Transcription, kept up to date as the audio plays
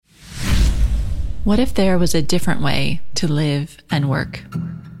What if there was a different way to live and work?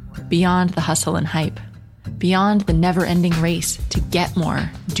 Beyond the hustle and hype, beyond the never-ending race to get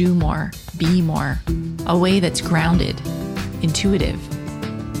more, do more, be more. A way that's grounded, intuitive,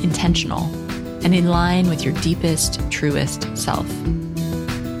 intentional, and in line with your deepest, truest self.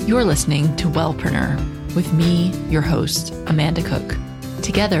 You're listening to Wellpreneur with me, your host, Amanda Cook.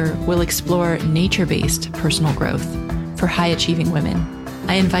 Together, we'll explore nature-based personal growth for high-achieving women.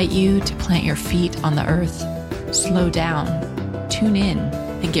 I invite you to plant your feet on the earth, slow down, tune in,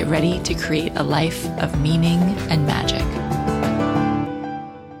 and get ready to create a life of meaning and magic.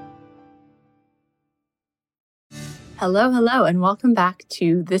 Hello, and welcome back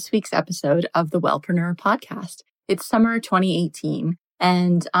to this week's episode of the Wellpreneur podcast. It's summer 2018,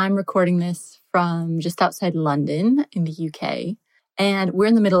 and I'm recording this from just outside London in the UK. And we're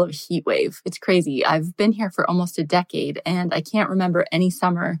in the middle of a heat wave. It's crazy. I've been here for almost a decade, and I can't remember any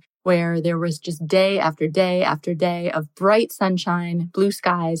summer where there was just day after day after day of bright sunshine, blue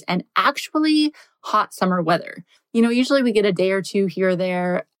skies, and actually hot summer weather. You know, usually we get a day or two here or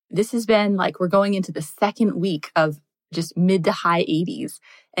there. This has been like we're going into the second week of just mid to high 80s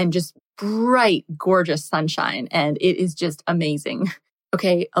and just bright, gorgeous sunshine. And it is just amazing.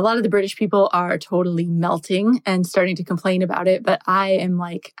 Okay, a lot of the British people are totally melting and starting to complain about it, but I'm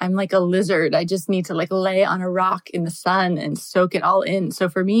like a lizard. I just need to lay on a rock in the sun and soak it all in. So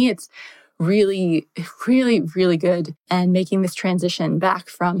for me, it's really, really, really good. And making this transition back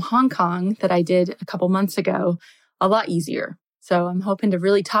from Hong Kong that I did a couple months ago, a lot easier. So I'm hoping to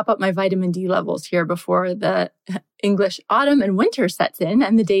really top up my vitamin D levels here before the English autumn and winter sets in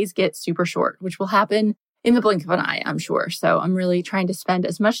and the days get super short, which will happen in the blink of an eye, I'm sure. So I'm really trying to spend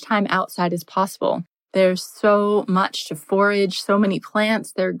as much time outside as possible. There's so much to forage, so many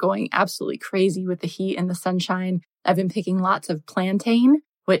plants. They're going absolutely crazy with the heat and the sunshine. I've been picking lots of plantain,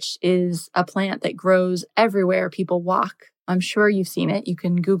 which is a plant that grows everywhere people walk. I'm sure you've seen it. You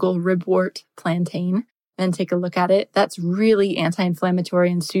can Google ribwort plantain and take a look at it. That's really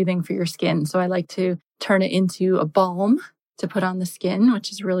anti-inflammatory and soothing for your skin. So I like to turn it into a balm to put on the skin,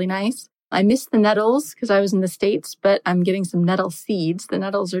 which is really nice. I missed the nettles because I was in the States, but I'm getting some nettle seeds. The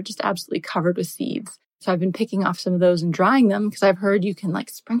nettles are just absolutely covered with seeds. So I've been picking off some of those and drying them because I've heard you can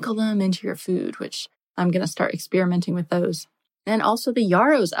sprinkle them into your food, which I'm going to start experimenting with those. And also the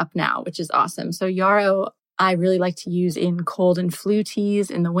yarrow's up now, which is awesome. So yarrow, I really like to use in cold and flu teas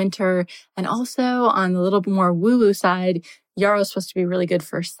in the winter. And also on the little more woo-woo side, yarrow is supposed to be really good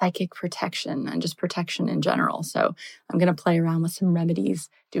for psychic protection and just protection in general. So I'm going to play around with some remedies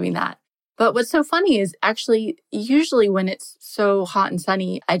doing that. But what's so funny is actually, usually when it's so hot and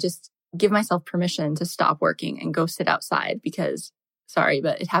sunny, I just give myself permission to stop working and go sit outside because, sorry,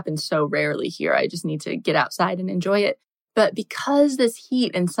 but it happens so rarely here. I just need to get outside and enjoy it. But because this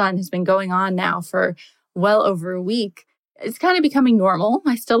heat and sun has been going on now for well over a week, it's kind of becoming normal.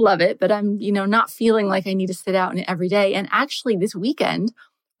 I still love it, but I'm, not feeling like I need to sit out in it every day. And actually this weekend,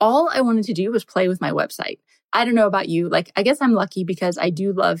 all I wanted to do was play with my website. I don't know about you. I guess I'm lucky because I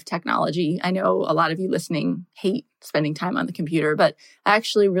do love technology. I know a lot of you listening hate spending time on the computer, but I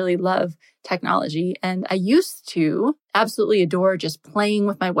actually really love technology. And I used to absolutely adore just playing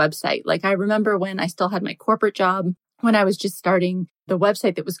with my website. I remember when I still had my corporate job, when I was just starting the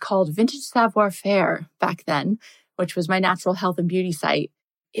website that was called Vintage Savoir Faire back then, which was my natural health and beauty site.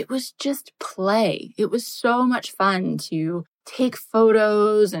 It was just play. It was so much fun to take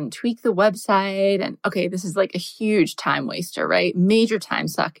photos and tweak the website. And okay, this is a huge time waster, right? Major time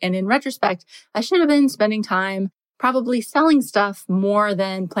suck. And in retrospect, I should have been spending time probably selling stuff more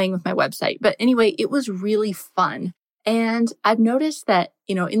than playing with my website. But anyway, it was really fun. And I've noticed that,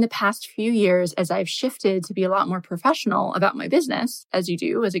 in the past few years, as I've shifted to be a lot more professional about my business, as you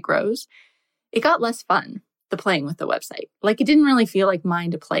do, as it grows, it got less fun, the playing with the website. It didn't really feel like mine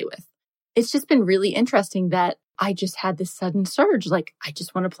to play with. It's just been really interesting that I just had this sudden surge. I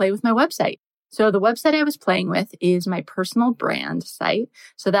just want to play with my website. So the website I was playing with is my personal brand site.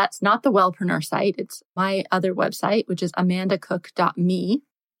 So that's not the Wellpreneur site. It's my other website, which is amandacook.me.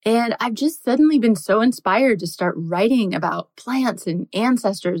 And I've just suddenly been so inspired to start writing about plants and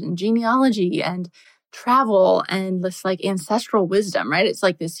ancestors and genealogy and travel and this ancestral wisdom, right? It's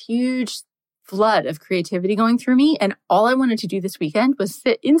this huge flood of creativity going through me. And all I wanted to do this weekend was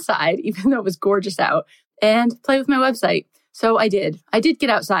sit inside, even though it was gorgeous out, and play with my website. So I did. I did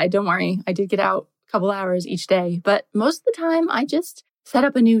get outside. Don't worry. I did get out a couple hours each day. But most of the time, I just set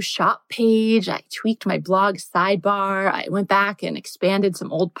up a new shop page. I tweaked my blog sidebar. I went back and expanded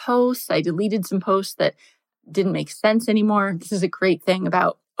some old posts. I deleted some posts that didn't make sense anymore. This is a great thing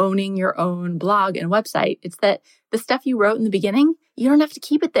about owning your own blog and website. It's that the stuff you wrote in the beginning, you don't have to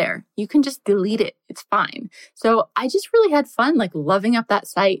keep it there. You can just delete it. It's fine. So I just really had fun, like loving up that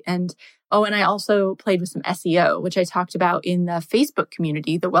site. And I also played with some SEO, which I talked about in the Facebook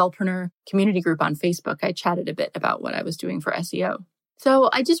community, the Wellpreneur community group on Facebook. I chatted a bit about what I was doing for SEO. So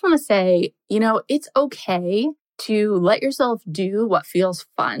I just want to say, it's okay to let yourself do what feels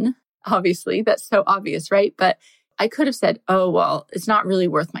fun. Obviously, that's so obvious, right? But I could have said, it's not really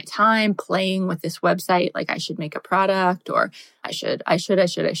worth my time playing with this website. Like I should make a product, or I should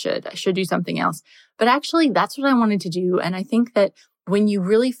do something else. But actually, that's what I wanted to do. And I think that when you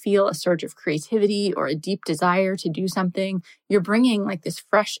really feel a surge of creativity or a deep desire to do something, you're bringing like this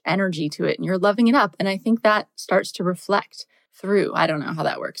fresh energy to it and you're loving it up. And I think that starts to reflect through. I don't know how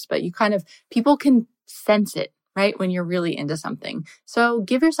that works, but people can sense it, right? When you're really into something. So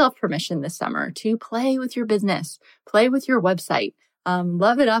give yourself permission this summer to play with your business, play with your website,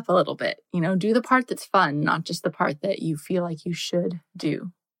 love it up a little bit, do the part that's fun, not just the part that you feel like you should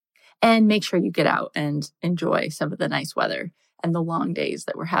do. And make sure you get out and enjoy some of the nice weather and the long days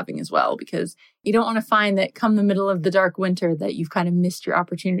that we're having as well, because you don't want to find that come the middle of the dark winter that you've kind of missed your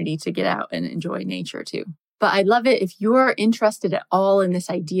opportunity to get out and enjoy nature too. But I'd love it if you're interested at all in this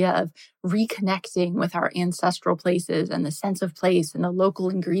idea of reconnecting with our ancestral places and the sense of place and the local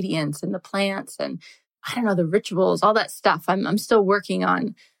ingredients and the plants and the rituals, all that stuff. I'm still working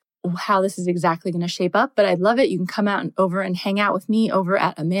on how this is exactly going to shape up, but I'd love it. You can come out over and hang out with me over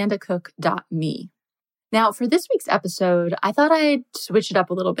at amandacook.me. Now, for this week's episode, I thought I'd switch it up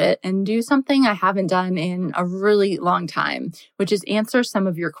a little bit and do something I haven't done in a really long time, which is answer some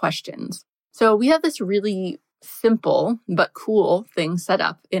of your questions. So we have this really simple but cool thing set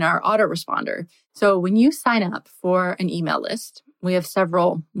up in our autoresponder. So when you sign up for an email list, we have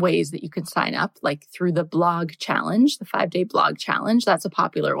several ways that you can sign up, like through the blog challenge, the 5-day blog challenge. That's a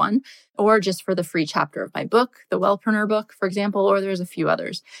popular one. Or just for the free chapter of my book, the Wellpreneur book, for example, or there's a few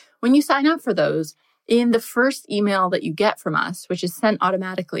others. When you sign up for those, in the first email that you get from us, which is sent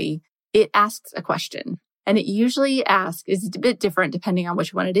automatically, it asks a question. And it usually is a bit different depending on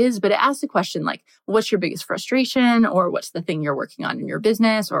which one it is, but it asks a question like, what's your biggest frustration? Or what's the thing you're working on in your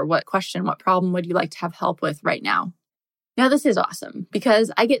business? Or what problem would you like to have help with right now? Now, this is awesome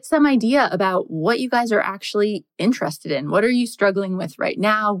because I get some idea about what you guys are actually interested in. What are you struggling with right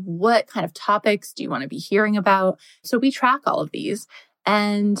now? What kind of topics do you want to be hearing about? So we track all of these.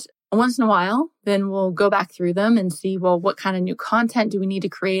 And once in a while, then we'll go back through them and see, what kind of new content do we need to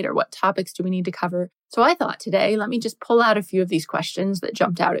create or what topics do we need to cover? So I thought today, let me just pull out a few of these questions that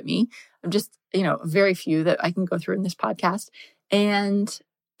jumped out at me. Just, very few that I can go through in this podcast, and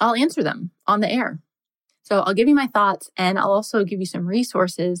I'll answer them on the air. So I'll give you my thoughts, and I'll also give you some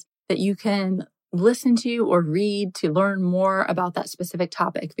resources that you can listen to or read to learn more about that specific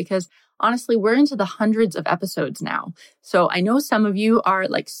topic, because honestly, we're into the hundreds of episodes now. So I know some of you are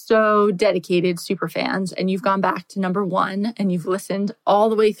like so dedicated super fans and you've gone back to number 1 and you've listened all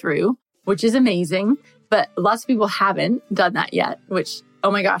the way through, which is amazing. But lots of people haven't done that yet, which,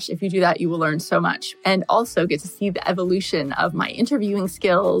 oh my gosh, if you do that, you will learn so much and also get to see the evolution of my interviewing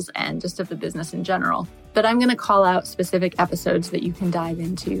skills and just of the business in general. But I'm going to call out specific episodes that you can dive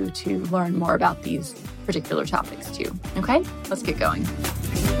into to learn more about these particular topics too. Okay, let's get going.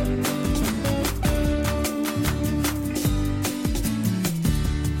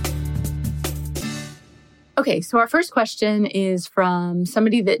 Okay, so our first question is from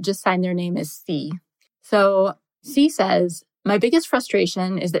somebody that just signed their name as C. So C says, my biggest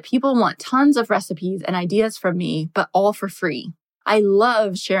frustration is that people want tons of recipes and ideas from me, but all for free. I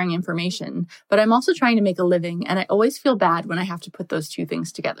love sharing information, but I'm also trying to make a living, and I always feel bad when I have to put those two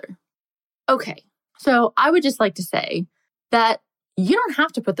things together. Okay, so I would just like to say that you don't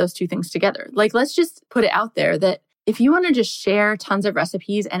have to put those two things together. Like, let's just put it out there that if you want to just share tons of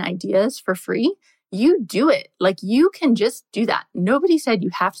recipes and ideas for free, you do it. Like, you can just do that. Nobody said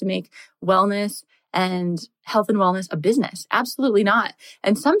you have to make wellness and health and wellness a business. Absolutely not.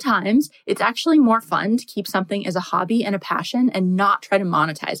 And sometimes it's actually more fun to keep something as a hobby and a passion and not try to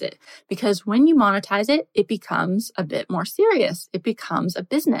monetize it. Because when you monetize it, it becomes a bit more serious. It becomes a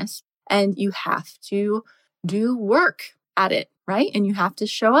business and you have to do work at it, right? And you have to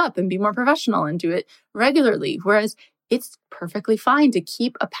show up and be more professional and do it regularly. Whereas it's perfectly fine to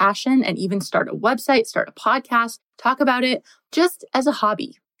keep a passion and even start a website, start a podcast, talk about it just as a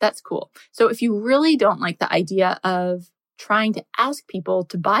hobby. That's cool. So if you really don't like the idea of trying to ask people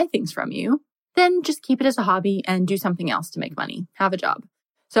to buy things from you, then just keep it as a hobby and do something else to make money. Have a job.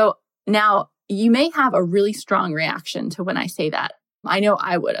 So now you may have a really strong reaction to when I say that. I know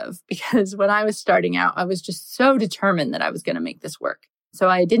I would have, because when I was starting out, I was just so determined that I was going to make this work. So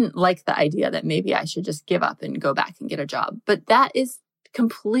I didn't like the idea that maybe I should just give up and go back and get a job. But that is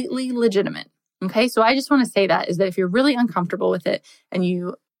completely legitimate. Okay. So I just want to say that is that if you're really uncomfortable with it and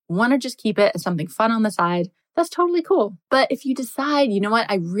you want to just keep it as something fun on the side, that's totally cool. But if you decide, you know what,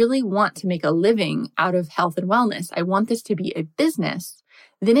 I really want to make a living out of health and wellness, I want this to be a business,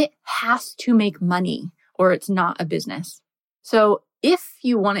 then it has to make money or it's not a business. So if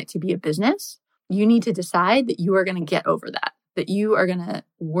you want it to be a business, you need to decide that you are going to get over that you are going to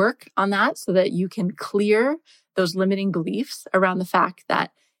work on that so that you can clear those limiting beliefs around the fact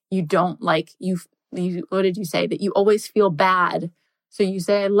that you don't like, what did you say? That you always feel bad. So you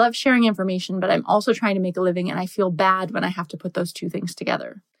say, I love sharing information, but I'm also trying to make a living and I feel bad when I have to put those two things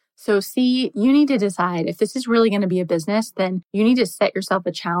together. So C, you need to decide if this is really going to be a business, then you need to set yourself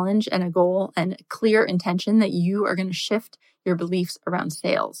a challenge and a goal and a clear intention that you are going to shift your beliefs around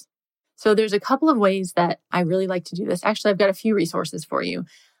sales. So there's a couple of ways that I really like to do this. Actually, I've got a few resources for you.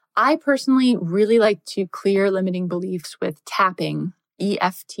 I personally really like to clear limiting beliefs with tapping,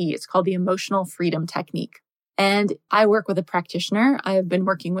 EFT. It's called the Emotional Freedom Technique. And I work with a practitioner. I've been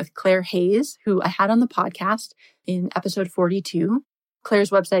working with Claire Hayes, who I had on the podcast in episode 42.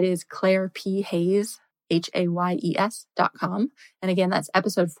 Claire's website is clairepHayes, HAYES.com. And again, that's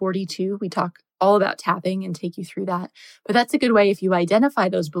episode 42. We talk all about tapping and take you through that. But that's a good way if you identify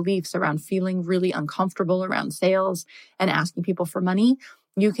those beliefs around feeling really uncomfortable around sales and asking people for money,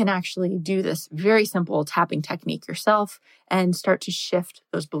 you can actually do this very simple tapping technique yourself and start to shift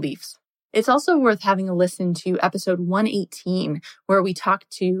those beliefs. It's also worth having a listen to episode 118, where we talk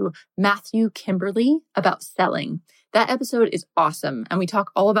to Matthew Kimberly about selling. That episode is awesome. And we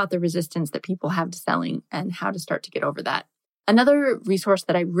talk all about the resistance that people have to selling and how to start to get over that. Another resource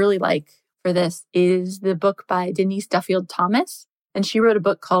that I really like for this is the book by Denise Duffield Thomas. And she wrote a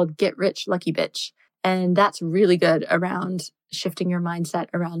book called Get Rich, Lucky Bitch. And that's really good around shifting your mindset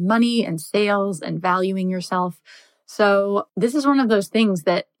around money and sales and valuing yourself. So this is one of those things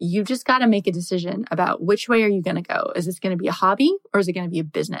that you just got to make a decision about which way are you going to go? Is this going to be a hobby or is it going to be a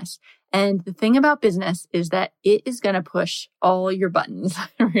business? And the thing about business is that it is going to push all your buttons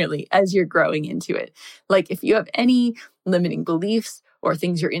really as you're growing into it. Like if you have any limiting beliefs or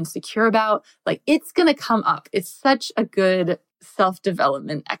things you're insecure about, like it's going to come up. It's such a good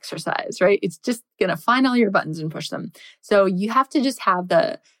self-development exercise, right? It's just going to find all your buttons and push them. So you have to just have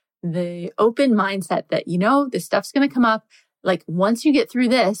the open mindset that, you know, this stuff's going to come up. Like once you get through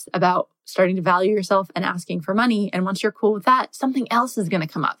this about starting to value yourself and asking for money, and once you're cool with that, something else is going to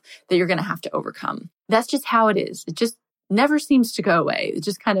come up that you're going to have to overcome. That's just how it is. It just never seems to go away. It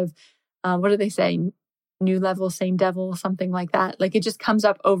just kind of, what do they say? New level, same devil, something like that. Like it just comes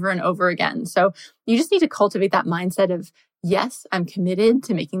up over and over again. So you just need to cultivate that mindset of, yes, I'm committed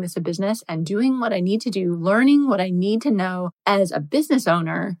to making this a business and doing what I need to do, learning what I need to know as a business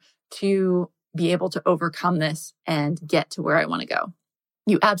owner to be able to overcome this and get to where I want to go.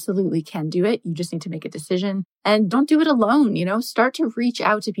 You absolutely can do it. You just need to make a decision and don't do it alone. You know, start to reach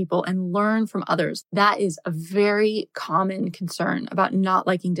out to people and learn from others. That is a very common concern about not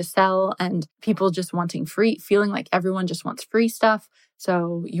liking to sell and people just wanting free, feeling like everyone just wants free stuff.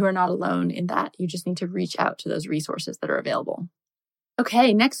 So you are not alone in that. You just need to reach out to those resources that are available.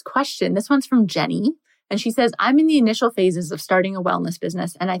 Okay, next question. This one's from Jenny. And she says, I'm in the initial phases of starting a wellness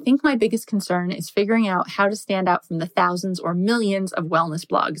business, and I think my biggest concern is figuring out how to stand out from the thousands or millions of wellness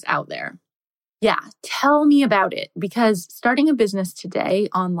blogs out there. Yeah, tell me about it, because starting a business today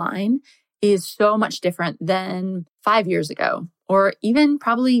online is so much different than 5 years ago, or even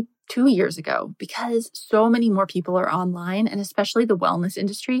probably 2 years ago, because so many more people are online, and especially the wellness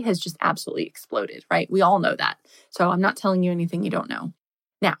industry has just absolutely exploded, right? We all know that. So I'm not telling you anything you don't know.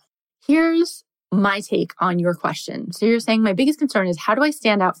 Now, here's my take on your question. So you're saying my biggest concern is how do I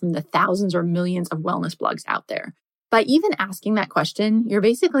stand out from the thousands or millions of wellness blogs out there? By even asking that question, you're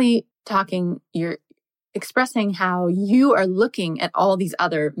basically you're expressing how you are looking at all these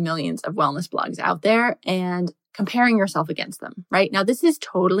other millions of wellness blogs out there and comparing yourself against them, right? Now, this is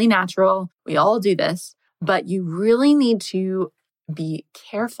totally natural. We all do this, but you really need to be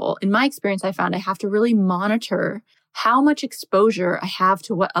careful. In my experience, I found I have to really monitor how much exposure I have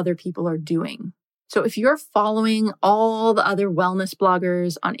to what other people are doing. So if you're following all the other wellness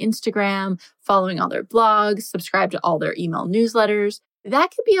bloggers on Instagram, following all their blogs, subscribe to all their email newsletters,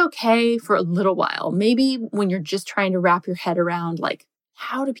 that could be okay for a little while. Maybe when you're just trying to wrap your head around, like,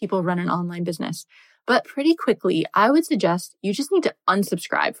 how do people run an online business? But pretty quickly, I would suggest you just need to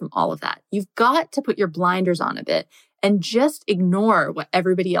unsubscribe from all of that. You've got to put your blinders on a bit and just ignore what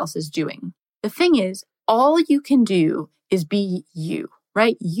everybody else is doing. The thing is, all you can do is be you,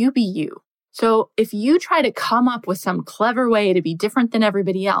 right? You be you. So if you try to come up with some clever way to be different than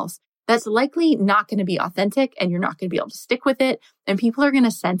everybody else, that's likely not going to be authentic and you're not going to be able to stick with it. And people are going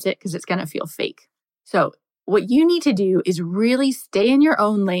to sense it because it's going to feel fake. So what you need to do is really stay in your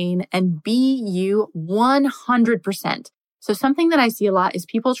own lane and be you 100%. So something that I see a lot is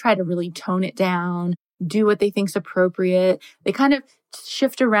people try to really tone it down, do what they think's appropriate. They kind of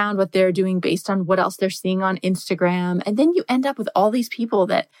shift around what they're doing based on what else they're seeing on Instagram. And then you end up with all these people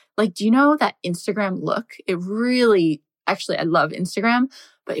that do you know that Instagram look? It really, actually, I love Instagram,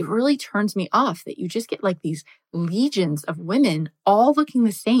 but it really turns me off that you just get these legions of women all looking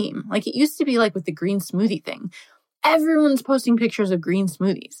the same. It used to be with the green smoothie thing. Everyone's posting pictures of green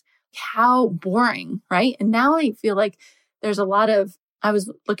smoothies. How boring, right? And now I feel like there's I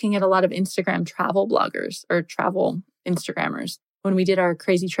was looking at a lot of Instagram travel bloggers or travel Instagrammers when we did our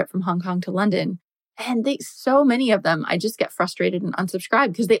crazy trip from Hong Kong to London. And so many of them, I just get frustrated and unsubscribe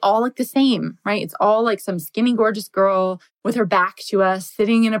because they all look the same, right? It's all some skinny, gorgeous girl with her back to us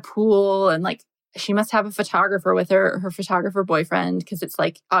sitting in a pool. And she must have a photographer with her, or her photographer boyfriend, because it's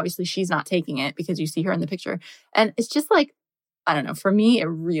obviously she's not taking it because you see her in the picture. And it's just I don't know, for me, it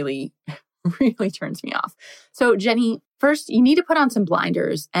really, really turns me off. So Jenny, first, you need to put on some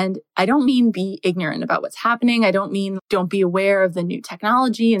blinders. And I don't mean be ignorant about what's happening. I don't mean don't be aware of the new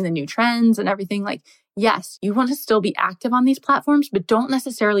technology and the new trends and everything. Yes, you want to still be active on these platforms, but don't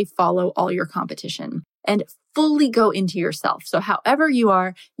necessarily follow all your competition and fully go into yourself. So however you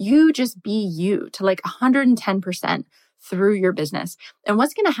are, you just be you to 110% through your business. And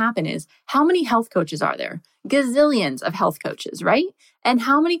what's going to happen is, how many health coaches are there? Gazillions of health coaches, right? And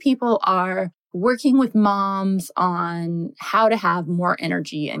how many people are working with moms on how to have more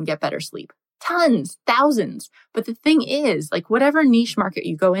energy and get better sleep? Tons, thousands. But the thing is, whatever niche market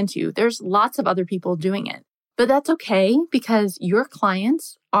you go into, there's lots of other people doing it. But that's okay, because your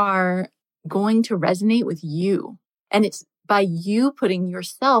clients are going to resonate with you. And it's by you putting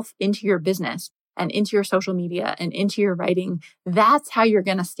yourself into your business and into your social media and into your writing, that's how you're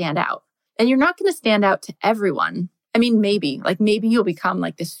going to stand out. And you're not going to stand out to everyone. I mean, maybe you'll become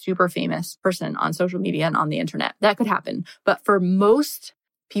this super famous person on social media and on the internet. That could happen. But for most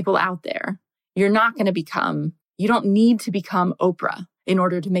people out there, you don't need to become Oprah in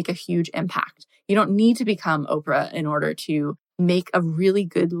order to make a huge impact. You don't need to become Oprah in order to make a really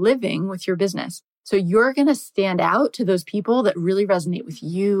good living with your business. So you're going to stand out to those people that really resonate with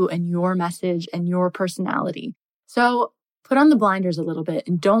you and your message and your personality. So put on the blinders a little bit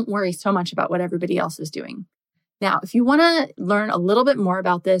and don't worry so much about what everybody else is doing. Now, if you want to learn a little bit more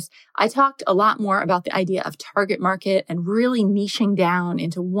about this, I talked a lot more about the idea of target market and really niching down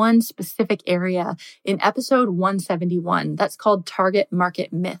into one specific area in episode 171. That's called Target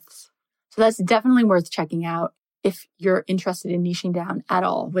Market Myths. So that's definitely worth checking out if you're interested in niching down at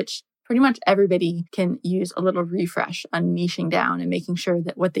all, which pretty much everybody can use a little refresh on niching down and making sure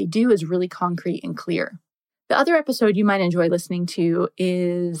that what they do is really concrete and clear. The other episode you might enjoy listening to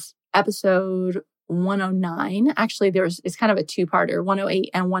is episode 109. Actually, it's kind of a two-parter, 108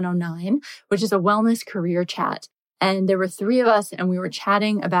 and 109, which is a wellness career chat. And there were three of us, and we were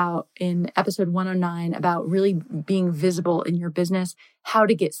chatting about, in episode 109, about really being visible in your business, how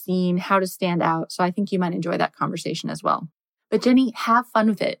to get seen, how to stand out. So I think you might enjoy that conversation as well. But Jenny, have fun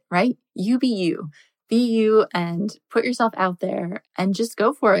with it, right? You be you. Be you and put yourself out there and just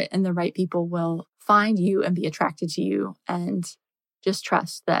go for it. And the right people will find you and be attracted to you. And just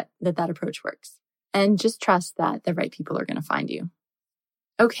trust that approach works. And just trust that the right people are going to find you.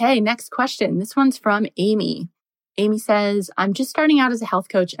 Okay, next question. This one's from Amy. Amy says, I'm just starting out as a health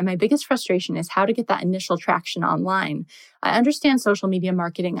coach, and my biggest frustration is how to get that initial traction online. I understand social media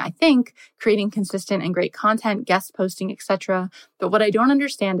marketing, I think, creating consistent and great content, guest posting, etc. But what I don't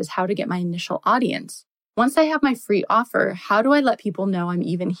understand is how to get my initial audience. Once I have my free offer, how do I let people know I'm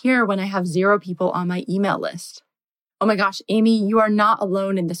even here when I have 0 people on my email list? Oh my gosh, Amy, you are not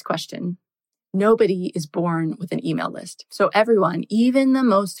alone in this question. Nobody is born with an email list. So everyone, even the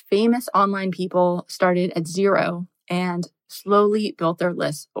most famous online people, started at 0 and slowly built their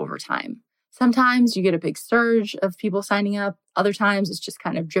lists over time. Sometimes you get a big surge of people signing up. Other times it's just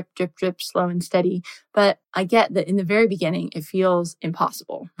kind of drip, drip, drip, slow and steady. But I get that in the very beginning, it feels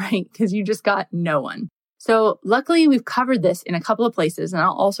impossible, right? Because you just got no one. So luckily we've covered this in a couple of places, and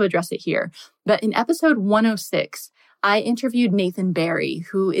I'll also address it here. But in episode 106, I interviewed Nathan Barry,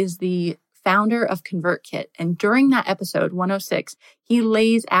 who is the founder of ConvertKit. And during that episode, 106, he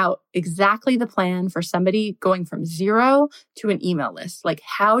lays out exactly the plan for somebody going from 0 to an email list. Like,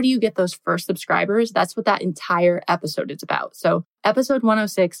 how do you get those first subscribers? That's what that entire episode is about. So episode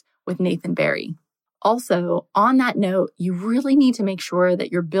 106 with Nathan Barry. Also, on that note, you really need to make sure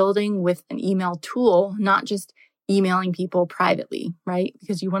that you're building with an email tool, not just emailing people privately, right?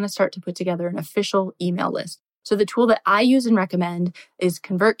 Because you want to start to put together an official email list. So the tool that I use and recommend is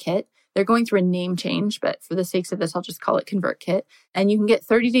ConvertKit. They're going through a name change, but for the sakes of this, I'll just call it ConvertKit. And you can get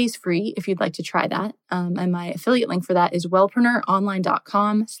 30 days free if you'd like to try that. And my affiliate link for that is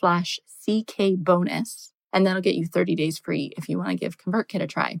wellpreneuronline.com/CKbonus. And that'll get you 30 days free if you want to give ConvertKit a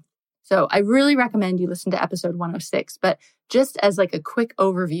try. So I really recommend you listen to episode 106, but just as like a quick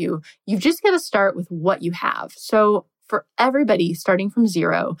overview, you've just got to start with what you have. So for everybody starting from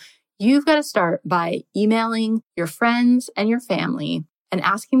zero, you've got to start by emailing your friends and your family and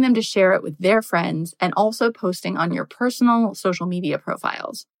asking them to share it with their friends and also posting on your personal social media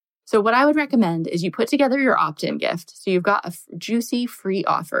profiles. So what I would recommend is you put together your opt-in gift. So you've got a juicy free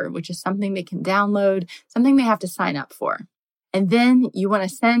offer, which is something they can download, something they have to sign up for. And then you want to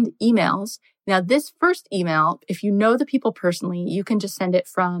send emails. Now, this first email, if you know the people personally, you can just send it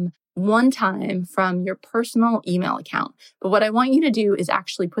from one time from your personal email account. But what I want you to do is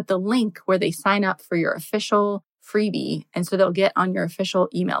actually put the link where they sign up for your official freebie. And so they'll get on your official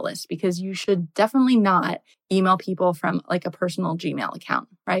email list, because you should definitely not email people from like a personal Gmail account,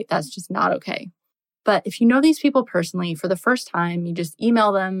 right? That's just not okay. But if you know these people personally for the first time, you just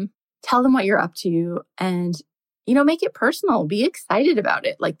email them, tell them what you're up to, and make it personal. Be excited about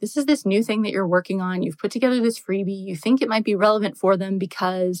it. Like, this is this new thing that you're working on. You've put together this freebie. You think it might be relevant for them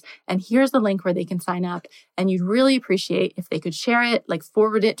because, and here's the link where they can sign up. And you'd really appreciate if they could share it, like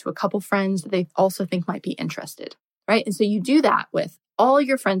forward it to a couple friends that they also think might be interested, right? And so you do that with all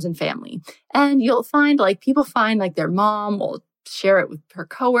your friends and family. And you'll find people find like their mom will share it with her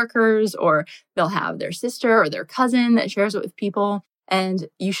coworkers, or they'll have their sister or their cousin that shares it with people. And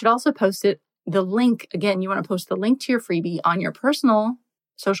you should also post it. The link, again, you want to post the link to your freebie on your personal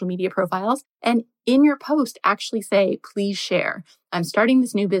social media profiles. And in your post, actually say, please share. I'm starting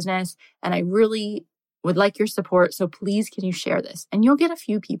this new business and I really would like your support. So please, can you share this? And you'll get a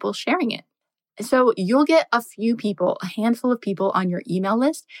few people sharing it. So you'll get a few people, a handful of people on your email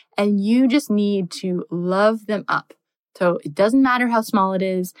list, and you just need to love them up. So it doesn't matter how small it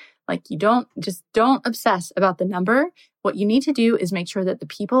is. Like, don't obsess about the number. What you need to do is make sure that the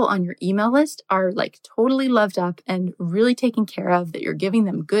people on your email list are like totally loved up and really taken care of, that you're giving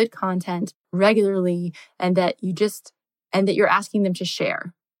them good content regularly, and that you're asking them to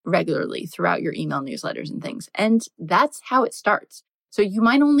share regularly throughout your email newsletters and things. And that's how it starts. So you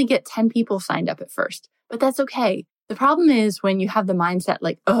might only get 10 people signed up at first, but that's okay. The problem is when you have the mindset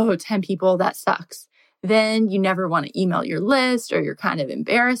like, 10 people, that sucks. Then you never want to email your list, or you're kind of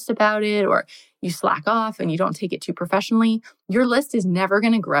embarrassed about it, or you slack off and you don't take it too professionally. Your list is never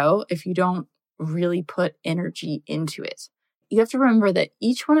going to grow if you don't really put energy into it. You have to remember that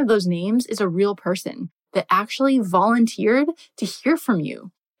each one of those names is a real person that actually volunteered to hear from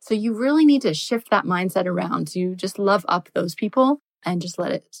you. So you really need to shift that mindset around to just love up those people and just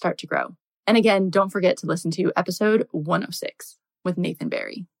let it start to grow. And again, don't forget to listen to episode 106 with Nathan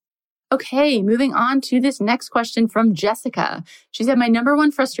Barry. Okay, moving on to this next question from Jessica. She said, my number one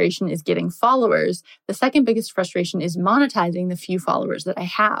frustration is getting followers. The second biggest frustration is monetizing the few followers that I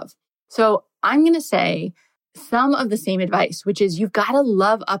have. So I'm going to say some of the same advice, which is you've got to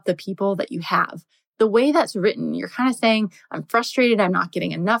love up the people that you have. The way that's written, you're kind of saying, I'm frustrated, I'm not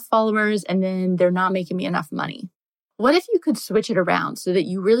getting enough followers, and then they're not making me enough money. What if you could switch it around so that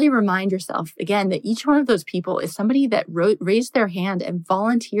you really remind yourself, again, that each one of those people is somebody that raised their hand and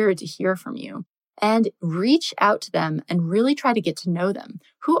volunteered to hear from you, and reach out to them and really try to get to know them.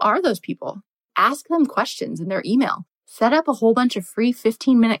 Who are those people? Ask them questions in their email. Set up a whole bunch of free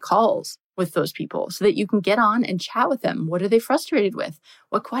 15-minute calls with those people so that you can get on and chat with them. What are they frustrated with?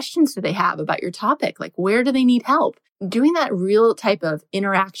 What questions do they have about your topic? Like, where do they need help? Doing that real type of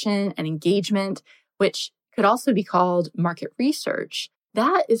interaction and engagement, which could also be called market research,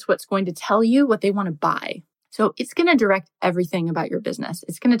 that is what's going to tell you what they want to buy. So it's going to direct everything about your business.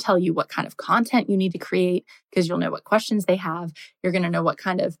 It's going to tell you what kind of content you need to create, because you'll know what questions they have. You're going to know what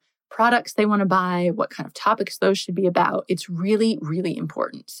kind of products they want to buy, what kind of topics those should be about. It's really, really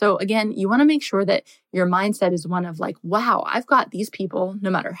important. So again, you want to make sure that your mindset is one of like, wow, I've got these people, no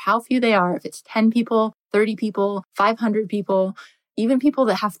matter how few they are, if it's 10 people, 30 people, 500 people, even people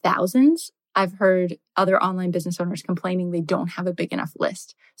that have thousands. I've heard other online business owners complaining they don't have a big enough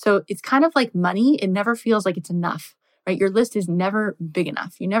list. So it's kind of like money. It never feels like it's enough, right? Your list is never big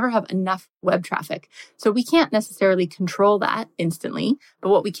enough. You never have enough web traffic. So we can't necessarily control that instantly, but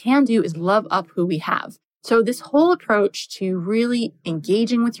what we can do is love up who we have. So this whole approach to really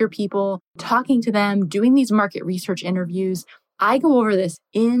engaging with your people, talking to them, doing these market research interviews, I go over this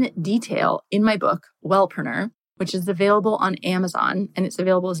in detail in my book, Wellpreneur, which is available on Amazon, and it's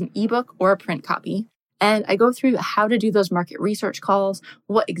available as an ebook or a print copy. And I go through how to do those market research calls,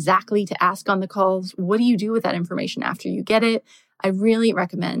 what exactly to ask on the calls, what do you do with that information after you get it. I really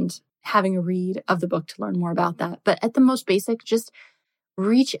recommend having a read of the book to learn more about that. But at the most basic, just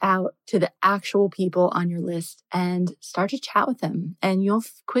reach out to the actual people on your list and start to chat with them. And you'll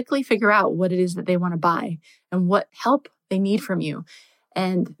quickly figure out what it is that they want to buy and what help they need from you.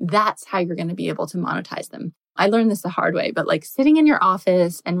 And that's how you're going to be able to monetize them. I learned this the hard way, but like sitting in your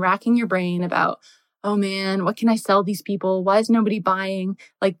office and racking your brain about, oh man, what can I sell these people? Why is nobody buying?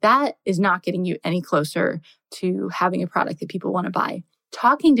 Like that is not getting you any closer to having a product that people want to buy.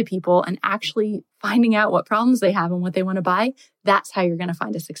 Talking to people and actually finding out what problems they have and what they want to buy, that's how you're going to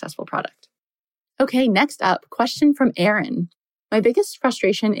find a successful product. Okay, next up, question from Erin. My biggest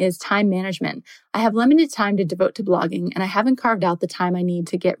frustration is time management. I have limited time to devote to blogging, and I haven't carved out the time I need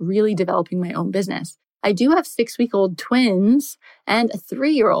to get really developing my own business. I do have 6-week-old twins and a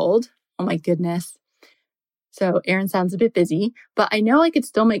 3-year-old. Oh my goodness. So Erin sounds a bit busy, but I know I could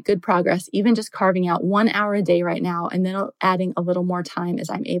still make good progress, even just carving out 1 hour a day right now, and then adding a little more time as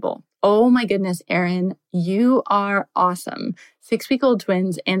I'm able. Oh my goodness, Erin, you are awesome. 6-week-old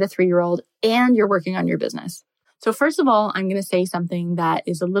twins and a 3-year-old, and you're working on your business. So first of all, I'm going to say something that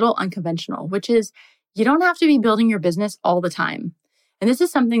is a little unconventional, which is you don't have to be building your business all the time. And this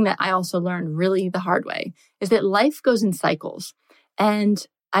is something that I also learned really the hard way, is that life goes in cycles. And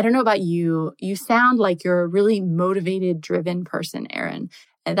I don't know about you, you sound like you're a really motivated, driven person, Erin.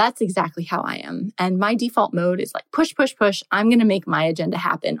 And that's exactly how I am. And my default mode is like push, push, push. I'm going to make my agenda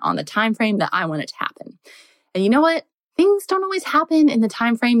happen on the time frame that I want it to happen. And you know what? Things don't always happen in the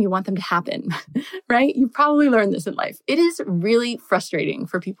time frame you want them to happen, right? You probably learned this in life. It is really frustrating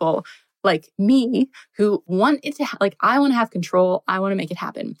for people like me who want it to, I want to have control. I want to make it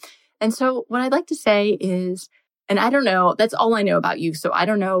happen. And so what I'd like to say is, and I don't know, that's all I know about you. So I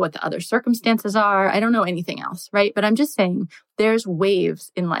don't know what the other circumstances are. I don't know anything else, right? But I'm just saying there's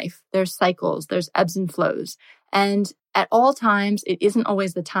waves in life. There's cycles, there's ebbs and flows. And at all times, it isn't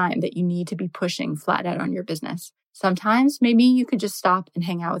always the time that you need to be pushing flat out on your business. Sometimes maybe you could just stop and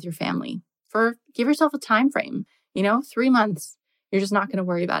hang out with your family give yourself a time frame, 3 months. You're just not going to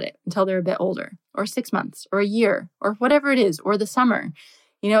worry about it until they're a bit older, or 6 months, or a year, or whatever it is, or the summer.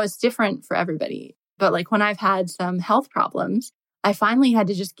 It's different for everybody. But like when I've had some health problems, I finally had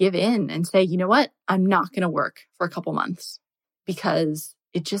to just give in and say, you know what? I'm not going to work for a couple months because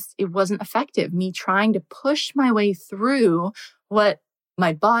it wasn't effective. Me trying to push my way through what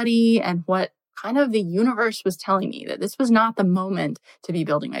my body and what kind of the universe was telling me that this was not the moment to be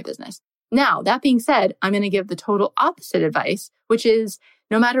building my business. Now, that being said, I'm going to give the total opposite advice, which is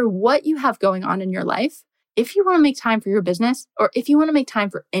no matter what you have going on in your life, if you want to make time for your business or if you want to make time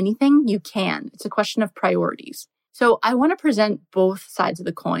for anything, you can. It's a question of priorities. So I want to present both sides of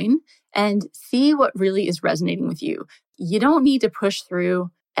the coin and see what really is resonating with you. You don't need to push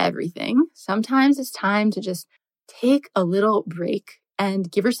through everything. Sometimes it's time to just take a little break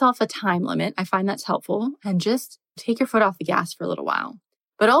and give yourself a time limit. I find that's helpful, and just take your foot off the gas for a little while.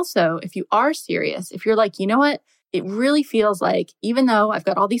 But also, if you are serious, if you're like, you know what? It really feels like even though I've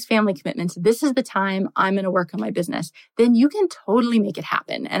got all these family commitments, this is the time I'm going to work on my business, then you can totally make it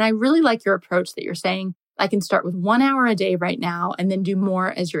happen. And I really like your approach that you're saying, I can start with 1 hour a day right now and then do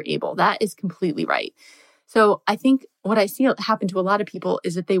more as you're able. That is completely right. So I think what I see happen to a lot of people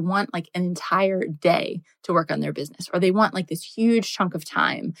is that they want like an entire day to work on their business, or they want like this huge chunk of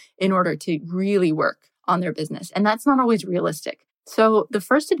time in order to really work on their business. And that's not always realistic. So the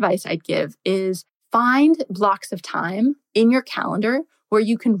first advice I'd give is find blocks of time in your calendar where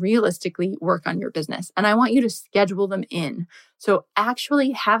you can realistically work on your business. And I want you to schedule them in. So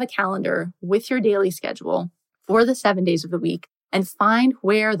actually have a calendar with your daily schedule for the 7 days of the week and find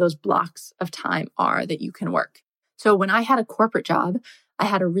where those blocks of time are that you can work. So when I had a corporate job, I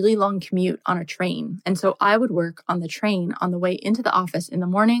had a really long commute on a train. And so I would work on the train on the way into the office in the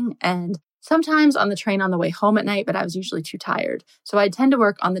morning and sometimes on the train on the way home at night, but I was usually too tired. So I'd tend to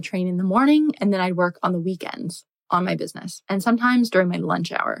work on the train in the morning, and then I'd work on the weekends on my business, and sometimes during my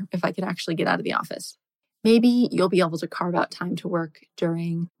lunch hour if I could actually get out of the office. Maybe you'll be able to carve out time to work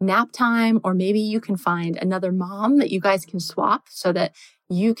during nap time, or maybe you can find another mom that you guys can swap so that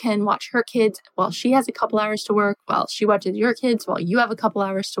you can watch her kids while she has a couple hours to work, while she watches your kids while you have a couple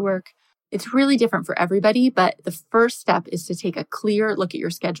hours to work. It's really different for everybody, but the first step is to take a clear look at your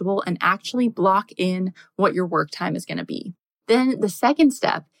schedule and actually block in what your work time is going to be. Then the second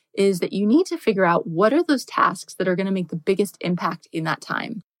step is that you need to figure out what are those tasks that are going to make the biggest impact in that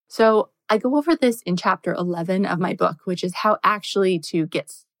time. So I go over this in chapter 11 of my book, which is how actually to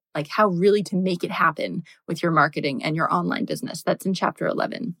get, how really to make it happen with your marketing and your online business. That's in chapter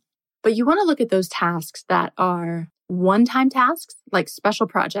 11. But you want to look at those tasks that are one-time tasks, like special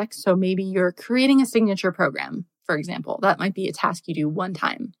projects. So maybe you're creating a signature program, for example. That might be a task you do one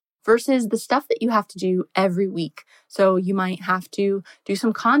time versus the stuff that you have to do every week. So you might have to do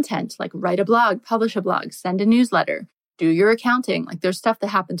some content, like write a blog, publish a blog, send a newsletter, do your accounting. Like there's stuff that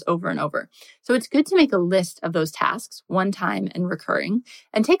happens over and over. So it's good to make a list of those tasks, one time and recurring,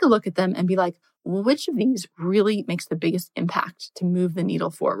 and take a look at them and be like, well, which of these really makes the biggest impact to move the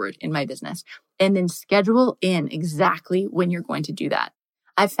needle forward in my business? And then schedule in exactly when you're going to do that.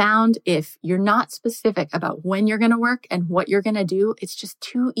 I found if you're not specific about when you're going to work and what you're going to do, it's just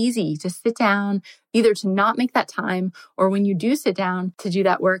too easy to sit down, either to not make that time, or when you do sit down to do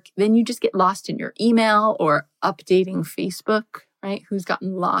that work, then you just get lost in your email or updating Facebook, right? Who's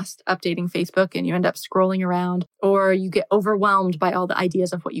gotten lost updating Facebook and you end up scrolling around, or you get overwhelmed by all the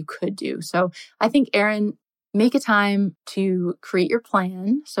ideas of what you could do. So I think, Erin, make a time to create your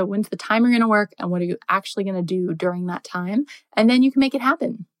plan. So when's the time you're going to work and what are you actually going to do during that time? And then you can make it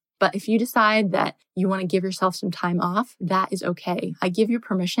happen. But if you decide that you want to give yourself some time off, that is okay. I give you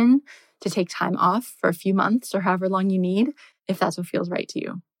permission to take time off for a few months or however long you need, if that's what feels right to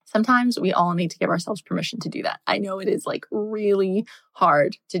you. Sometimes we all need to give ourselves permission to do that. I know it is really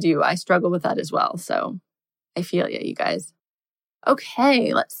hard to do. I struggle with that as well. So I feel you guys.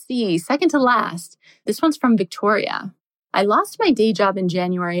 Okay, let's see. Second to last. This one's from Victoria. I lost my day job in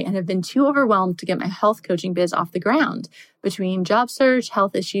January and have been too overwhelmed to get my health coaching biz off the ground. Between job search,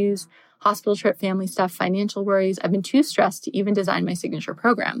 health issues, hospital trip, family stuff, financial worries, I've been too stressed to even design my signature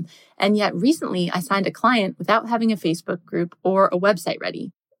program. And yet recently I signed a client without having a Facebook group or a website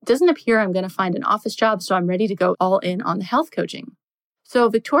ready. It doesn't appear I'm going to find an office job, so I'm ready to go all in on the health coaching. So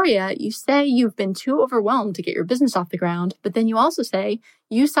Victoria, you say you've been too overwhelmed to get your business off the ground, but then you also say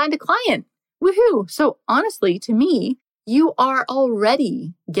you signed a client. Woohoo! So honestly, to me, you are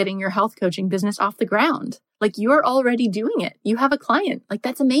already getting your health coaching business off the ground. You're already doing it. You have a client.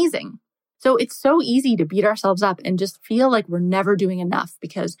 That's amazing. So it's so easy to beat ourselves up and just feel like we're never doing enough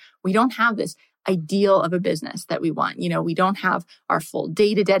because we don't have this ideal of a business that we want. We don't have our full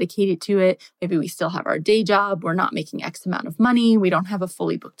day to dedicate it to it. Maybe we still have our day job. We're not making X amount of money. We don't have a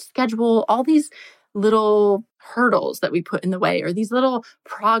fully booked schedule. All these little hurdles that we put in the way, or these little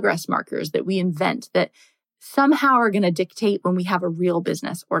progress markers that we invent that somehow are going to dictate when we have a real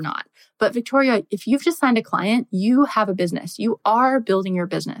business or not. But Victoria, if you've just signed a client, you have a business. You are building your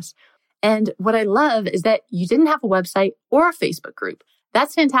business. And what I love is that you didn't have a website or a Facebook group.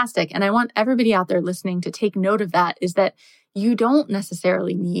 That's fantastic. And I want everybody out there listening to take note of that, is that you don't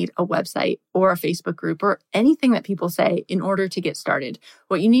necessarily need a website or a Facebook group or anything that people say in order to get started.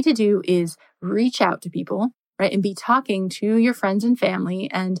 What you need to do is reach out to people, right? And be talking to your friends and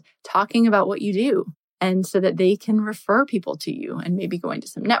family and talking about what you do. And so that they can refer people to you and maybe going to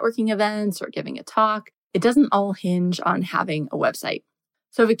some networking events or giving a talk. It doesn't all hinge on having a website.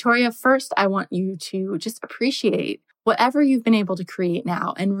 So Victoria, first, I want you to just appreciate whatever you've been able to create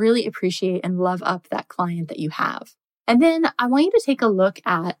now and really appreciate and love up that client that you have. And then I want you to take a look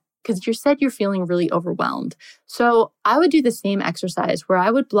at, because you said you're feeling really overwhelmed. So I would do the same exercise where I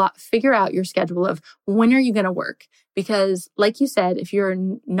would figure out your schedule of when are you going to work? Because like you said, if you're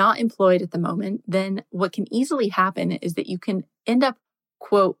not employed at the moment, then what can easily happen is that you can end up,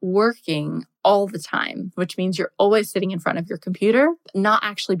 quote, working all the time, which means you're always sitting in front of your computer, not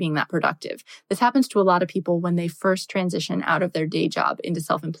actually being that productive. This happens to a lot of people when they first transition out of their day job into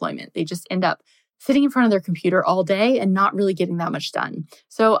self-employment. They just end up sitting in front of their computer all day and not really getting that much done.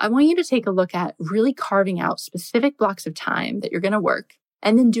 So I want you to take a look at really carving out specific blocks of time that you're going to work,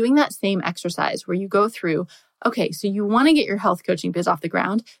 and then doing that same exercise where you go through, okay, so you want to get your health coaching biz off the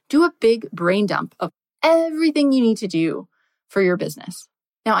ground, do a big brain dump of everything you need to do for your business.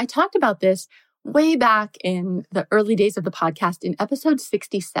 Now, I talked about this way back in the early days of the podcast in episode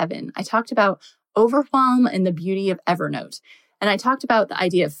 67. I talked about overwhelm and the beauty of Evernote. And I talked about the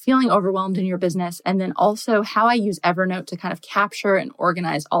idea of feeling overwhelmed in your business, and then also how I use Evernote to kind of capture and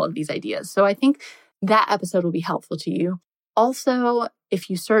organize all of these ideas. So I think that episode will be helpful to you. Also, if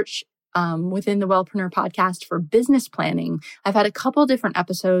you search within the Wellpreneur podcast for business planning, I've had a couple different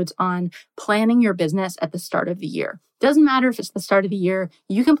episodes on planning your business at the start of the year. Doesn't matter if it's the start of the year,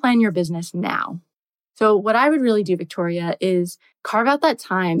 you can plan your business now. So what I would really do, Victoria, is carve out that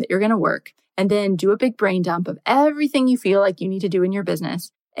time that you're going to work and then do a big brain dump of everything you feel like you need to do in your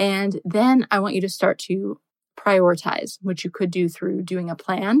business. And then I want you to start to prioritize, which you could do through doing a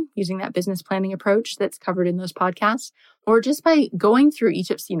plan, using that business planning approach that's covered in those podcasts, or just by going through each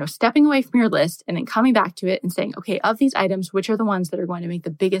of, stepping away from your list and then coming back to it and saying, okay, of these items, which are the ones that are going to make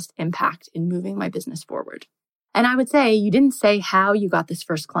the biggest impact in moving my business forward? And I would say you didn't say how you got this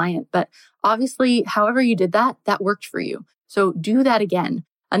first client, but obviously, however you did that, that worked for you. So do that again.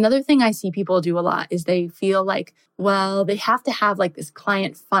 Another thing I see people do a lot is they feel like, well, they have to have like this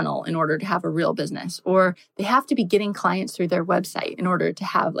client funnel in order to have a real business, or they have to be getting clients through their website in order to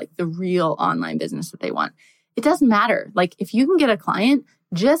have like the real online business that they want. It doesn't matter. Like if you can get a client,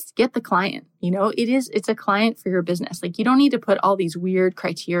 just get the client. It's a client for your business. Like you don't need to put all these weird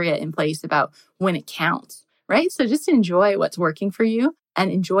criteria in place about when it counts, right? So just enjoy what's working for you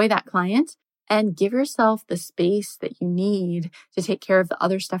and enjoy that client. And give yourself the space that you need to take care of the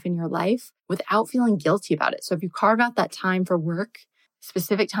other stuff in your life without feeling guilty about it. So if you carve out that time for work,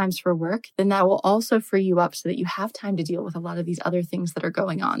 specific times for work, then that will also free you up so that you have time to deal with a lot of these other things that are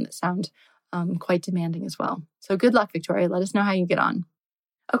going on that sound quite demanding as well. So good luck, Victoria. Let us know how you get on.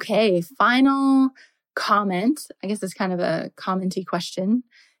 Okay, final comment. I guess it's kind of a commenty question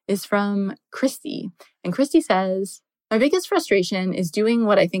is from Christy. And Christy says, my biggest frustration is doing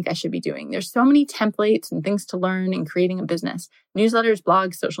what I think I should be doing. There's so many templates and things to learn in creating a business. Newsletters,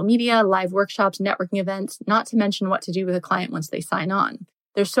 blogs, social media, live workshops, networking events, not to mention what to do with a client once they sign on.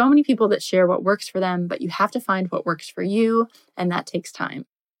 There's so many people that share what works for them, but you have to find what works for you, and that takes time.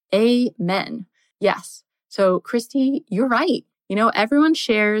 Amen. Yes. So Christy, you're right. Everyone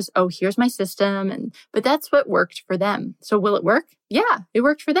shares, oh, here's my system, but that's what worked for them. So will it work? Yeah, it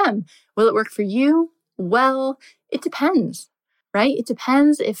worked for them. Will it work for you? Well, it depends, right? It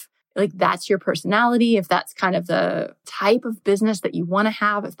depends if that's your personality, if that's kind of the type of business that you want to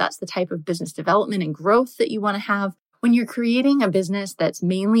have, if that's the type of business development and growth that you want to have. When you're creating a business that's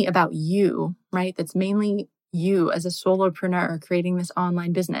mainly about you, right? That's mainly you as a solopreneur creating this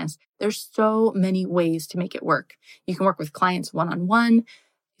online business, there's so many ways to make it work. You can work with clients one-on-one.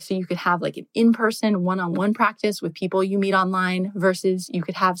 So you could have like an in-person one-on-one practice with people you meet online versus you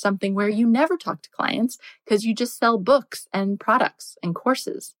could have something where you never talk to clients because you just sell books and products and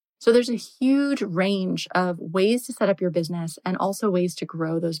courses. So there's a huge range of ways to set up your business and also ways to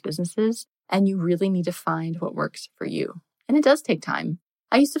grow those businesses. And you really need to find what works for you. And it does take time.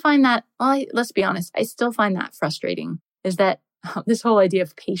 I used to find that, let's be honest, I still find that frustrating, is that this whole idea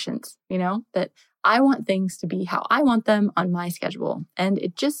of patience, that I want things to be how I want them on my schedule. And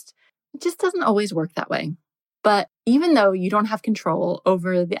it just doesn't always work that way. But even though you don't have control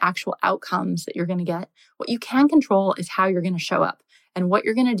over the actual outcomes that you're going to get, what you can control is how you're going to show up and what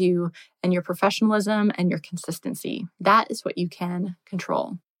you're going to do and your professionalism and your consistency. That is what you can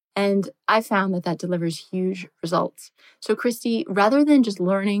control. And I found that delivers huge results. So Christy, rather than just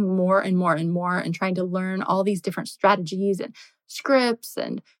learning more and more and more and trying to learn all these different strategies and scripts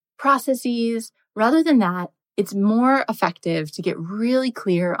and processes, rather than that, it's more effective to get really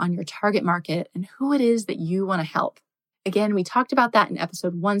clear on your target market and who it is that you want to help. Again, we talked about that in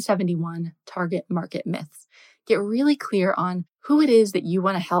episode 171, Target Market Myths. Get really clear on who it is that you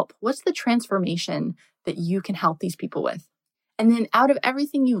want to help. What's the transformation that you can help these people with? And then out of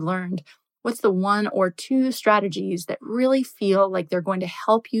everything you learned, what's the one or two strategies that really feel like they're going to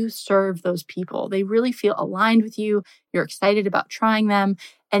help you serve those people? They really feel aligned with you. You're excited about trying them,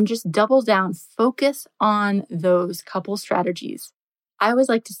 and just double down, focus on those couple strategies. I always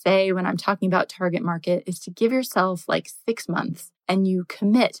like to say when I'm talking about target market is to give yourself like 6 months and you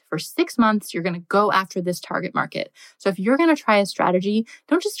commit for 6 months, you're going to go after this target market. So if you're going to try a strategy,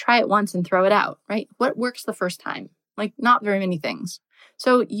 don't just try it once and throw it out, right? What works the first time? Like not very many things.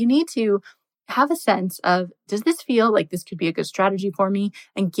 So you need to have a sense of, does this feel like this could be a good strategy for me?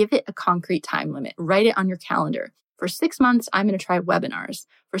 And give it a concrete time limit. Write it on your calendar. For 6 months, I'm going to try webinars.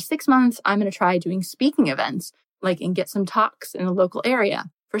 For 6 months, I'm going to try doing speaking events, and get some talks in a local area.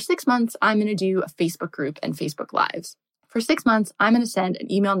 For 6 months, I'm going to do a Facebook group and Facebook Lives. For 6 months, I'm going to send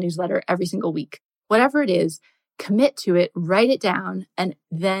an email newsletter every single week. Whatever it is, commit to it, write it down, and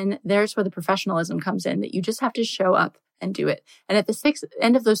then there's where the professionalism comes in, that you just have to show up and do it. And at the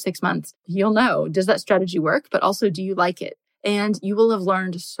end of those 6 months, you'll know, does that strategy work? But also, do you like it? And you will have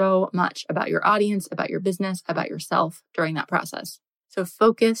learned so much about your audience, about your business, about yourself during that process. So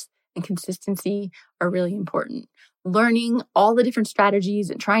focus and consistency are really important. Learning all the different strategies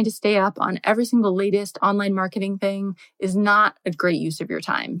and trying to stay up on every single latest online marketing thing is not a great use of your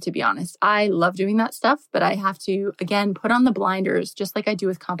time, to be honest. I love doing that stuff, but I have to, again, put on the blinders, just like I do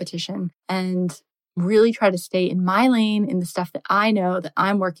with competition, and really try to stay in my lane in the stuff that I know that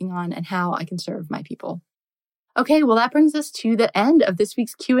I'm working on and how I can serve my people. Okay, well, that brings us to the end of this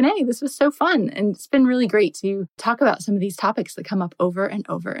week's Q&A. This was so fun, and it's been really great to talk about some of these topics that come up over and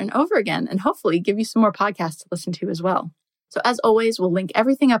over and over again, and hopefully give you some more podcasts to listen to as well. So as always, we'll link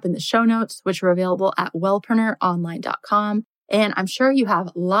everything up in the show notes, which are available at wellpreneuronline.com. And I'm sure you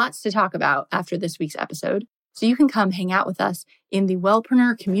have lots to talk about after this week's episode, so you can come hang out with us in the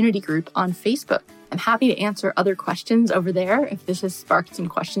Wellpreneur community group on Facebook. I'm happy to answer other questions over there if this has sparked some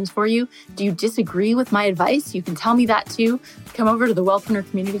questions for you. Do you disagree with my advice? You can tell me that too. Come over to the Wellpreneur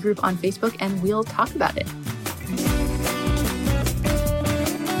community group on Facebook and we'll talk about it.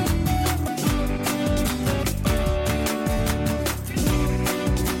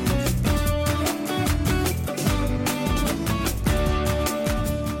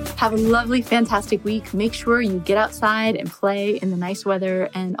 Have a lovely, fantastic week. Make sure you get outside and play in the nice weather.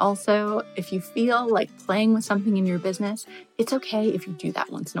 And also, if you feel like playing with something in your business, it's okay if you do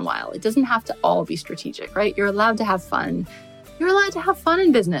that once in a while. It doesn't have to all be strategic, right? You're allowed to have fun. You're allowed to have fun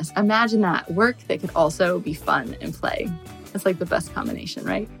in business. Imagine that. Work that could also be fun and play. It's like the best combination,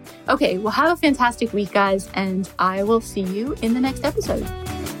 right? Okay, well, have a fantastic week, guys, and I will see you in the next episode.